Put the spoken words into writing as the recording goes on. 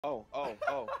Oh. Are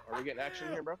we getting action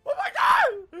here, bro? Oh my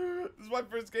god! This is my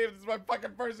first game. This is my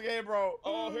fucking first game, bro.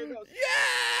 Oh, here it goes.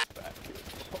 Yeah!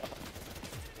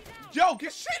 Yo,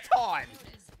 get shit on!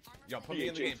 Yo, put me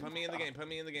in the game. Put me in the game. Put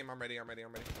me in the game. I'm ready. I'm ready.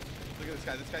 I'm ready. Look at this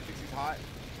guy. This guy thinks he's hot.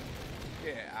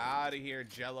 Get out of here,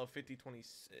 Jello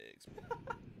 5026.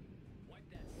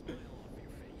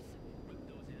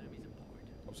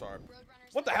 I'm sorry.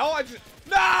 What the hell? I just.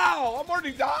 No! I'm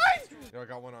already died? Yo, I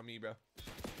got one on me, bro.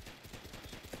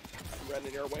 I'm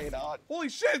running your way, dog. Holy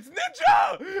shit, it's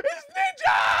Ninja! It's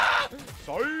Ninja!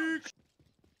 Psych!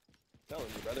 Telling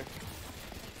you, brother.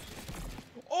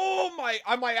 Oh my,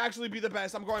 I might actually be the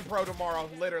best. I'm going pro tomorrow,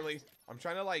 literally. I'm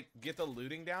trying to like get the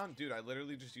looting down. Dude, I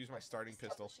literally just used my starting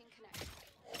pistol.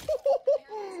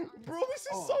 Bro, this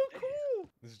is so cool.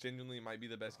 This genuinely might be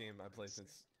the best game I played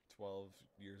since 12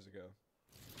 years ago.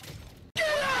 Get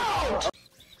out!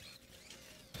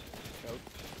 Nope.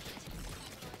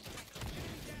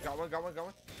 Got one.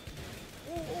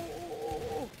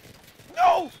 Ooh.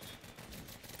 No!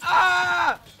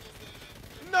 Ah!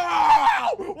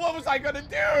 No! What was I gonna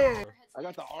do? I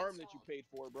got the arm that you paid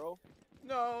for, bro.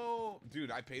 No.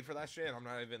 Dude, I paid for that shit. I'm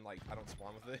not even like, I don't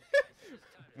spawn with it.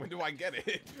 When do I get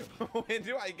it? When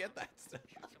do I get that stuff?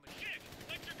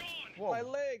 Whoa. My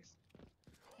legs.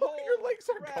 Oh, your legs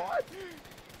are gone?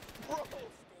 Bro,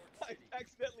 I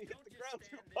accidentally hit the ground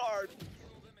too hard.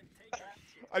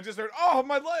 I just heard, oh,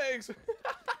 my legs.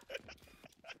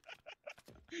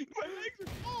 My legs are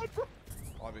gone, bro.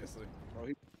 Obviously. Bro,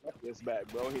 he got this back,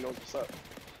 bro. He knows what's up.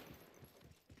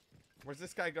 Where's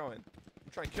this guy going?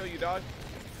 I'm trying to kill you, dog.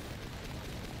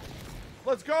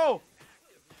 Let's go.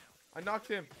 I knocked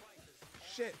him.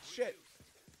 Shit.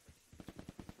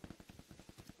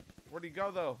 Where'd he go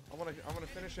though? I wanna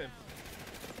finish him.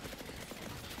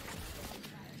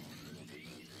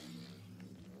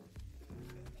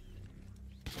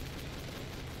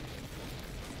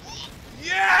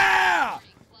 Yeah!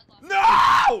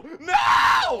 No!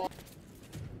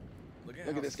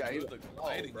 Look at this guy. The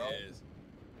gliding is.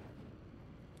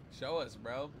 Show us,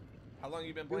 bro. How long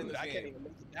you been playing this game? I can't even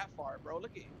make it that far, bro.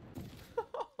 Look at you.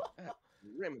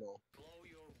 Criminal. Slow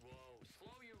your row,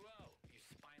 you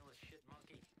spineless shit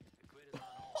monkey. The grid is on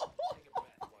hold. Take a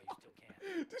breath while you still can.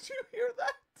 Did you hear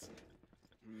that?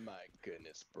 My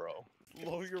goodness, bro.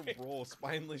 Slow your roll,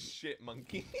 spineless shit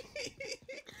monkey.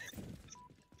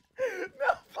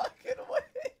 No fucking way.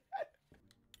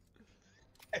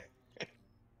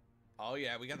 Oh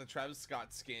yeah, we got the Travis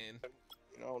Scott skin.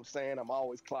 You know what I'm saying? I'm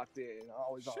always clocked in,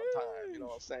 always on time. You know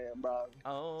what I'm saying, bro?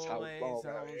 Always on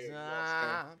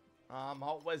time. I'm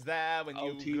always there when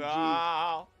OTG. you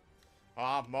go.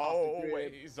 I'm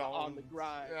always on the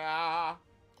grind. Yeah.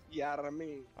 You know what I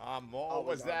mean? I'm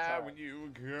always on there time. when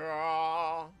you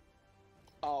go.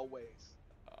 Always.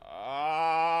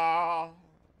 Ah.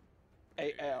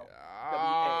 A-L.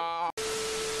 I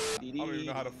don't even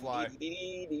know how to fly.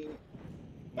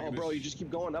 Oh, bro, you just keep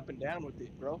going up and down with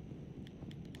it, bro.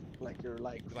 Like you're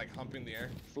like humping the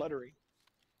air. Fluttery.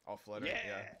 Oh, flutter.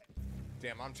 Yeah.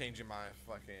 Damn, I'm changing my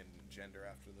fucking gender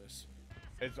after this.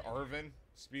 It's Irvin.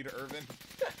 Speed Irvin.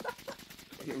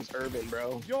 His name's Irvin,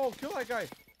 bro. Yo, kill that guy.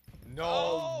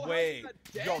 No way.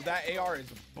 Yo, that AR is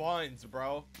buns,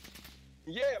 bro.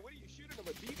 Yeah, what are you shooting him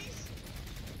with BBs?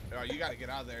 Oh, you gotta get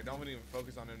out of there. Don't even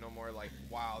focus on him no more. Like,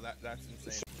 wow, that's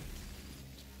insane.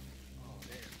 Oh,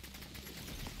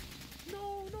 damn.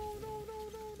 No.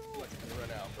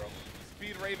 Run out, bro.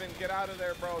 Speed Raven, get out of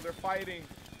there, bro. They're fighting.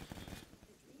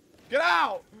 Get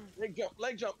out! Leg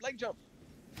jump.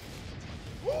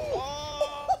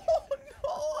 Oh,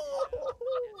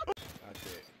 no! That's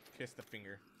it. Kiss the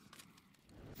finger.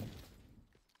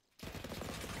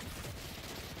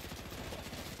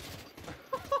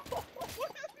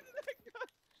 What happened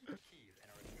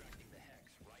to that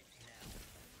guy?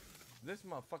 This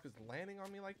motherfucker's landing on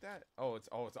me like that? Oh, it's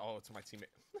my teammate.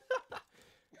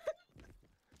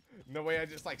 No way, I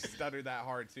just like stuttered that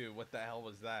hard too. What the hell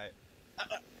was that?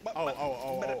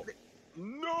 Oh.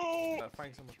 No!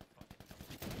 Find someone.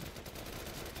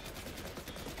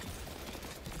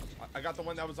 I got the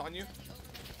one that was on you.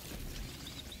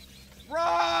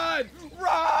 Run!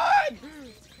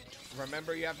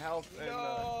 Remember, you have health and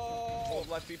hold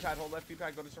left D-pad,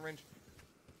 go to syringe.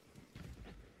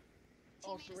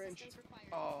 Oh, syringe.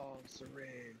 Oh,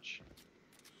 syringe.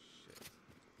 Shit.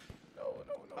 No.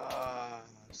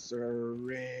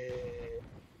 Syringe.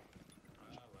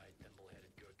 Alright,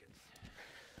 thimble-headed gherkins.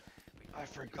 I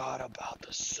forgot about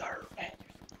the syringe.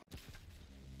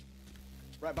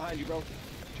 Right behind you, bro.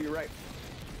 To your right.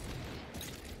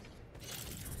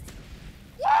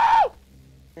 Woo!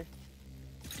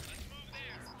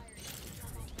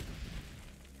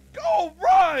 Go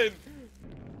run! on!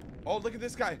 Oh, look at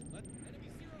this guy.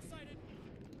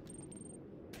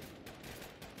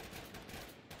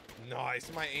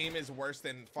 Nice. My aim is worse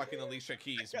than fucking Alicia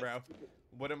Keys, bro.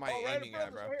 What am I aiming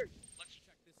at, bro?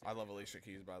 I love Alicia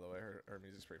Keys, by the way. Her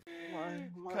music's pretty. Why?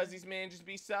 Cause these men just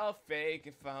be so fake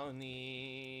and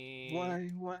phony. Why?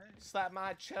 Slap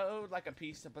my chode like a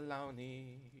piece of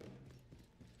bologna.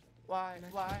 Why?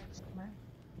 Let's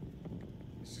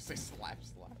just say slap.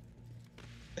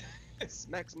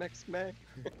 Smack.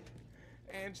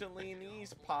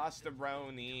 Angelini's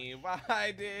pastaroni.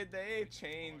 Why did they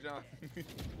change on me?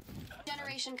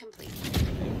 Generation complete.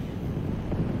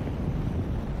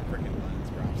 Freaking buttons,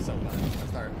 bro. I'm so bad. Let's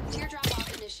start. Teardrop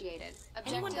off initiated.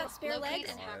 Objective, Anyone got spare locate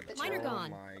legs? and hack the Mine are turret.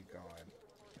 gone. Oh my god.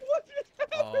 What just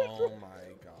happened? Oh my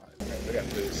god. We got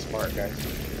to be smart, guys.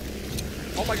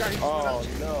 Oh my god. Oh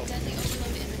no. Deadly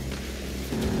overload imminent.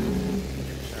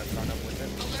 Should I start up with it?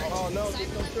 Alert. Oh, no, Cyber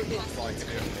don't load shoot me. That's all I can do.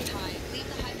 request high. Leave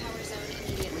the high power zone I'm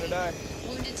immediately. gonna die.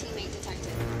 Wounded teammate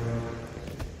detected.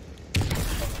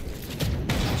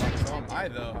 So am I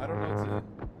though. I don't know what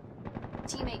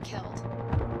to. Teammate killed.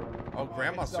 Oh,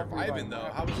 Grandma's surviving though.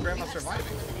 How is Grandma You have surviving?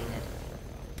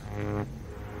 self-eliminated.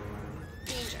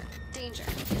 Danger.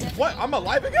 Deadly What? I'm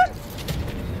alive again?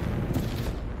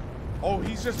 Oh,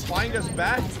 he's just flying us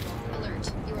back?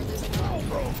 Alert. You are losing control.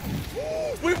 Bro.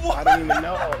 We won! I don't even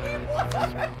know.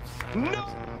 No!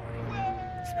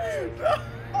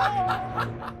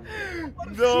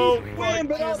 No Win,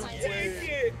 but I'll fucking take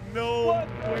it. No What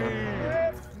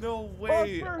way. No Our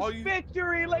way. first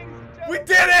victory, ladies and We gentlemen.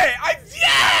 did it!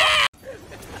 Yeah!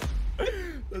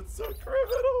 That's so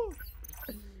criminal.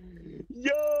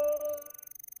 Yo!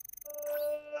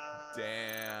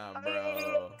 Damn,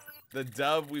 bro. The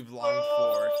dub we've longed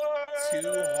for. 2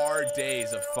 hard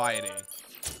days of fighting.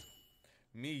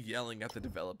 Me yelling at the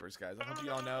developers, guys. I hope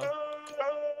you all know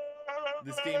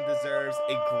this game deserves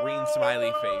a green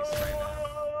smiley face right now.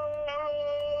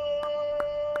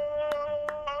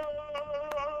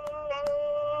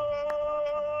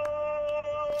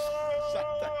 Shut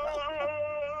the hell up.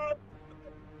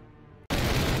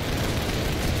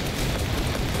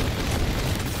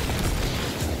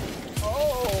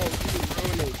 Oh, you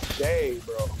ruined his day,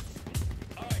 bro.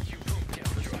 Alright, you boom, get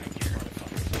on track here,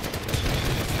 motherfucker.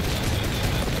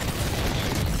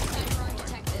 Cyber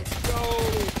detected. Yo!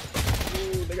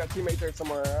 Ooh, they got teammates there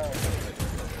somewhere around.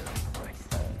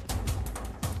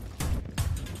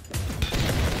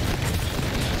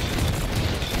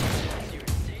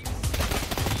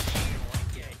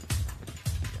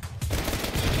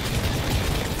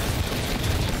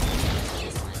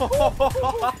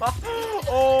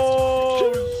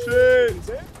 Oh shit!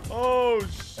 Oh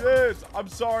shit! I'm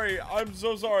sorry. I'm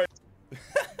so sorry.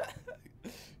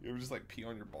 You ever just like pee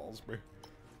on your balls, bro?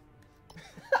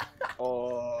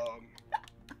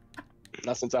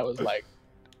 Not since I was like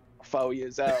 4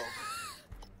 years old.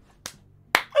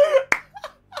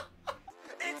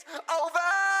 It's over.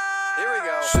 Here we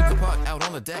go. Shoot the puck out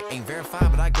on the deck, ain't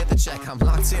verified, but I get the check. I'm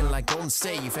locked in like Golden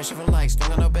State. You fishing for likes, don't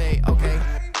gonna obey, okay?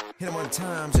 Hit him one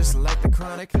time, just like the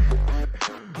Chronic. Hit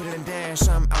it and dash,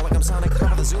 I'm out like I'm Sonic.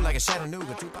 Cover the zoo like a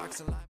Chattanooga. 2 box alive.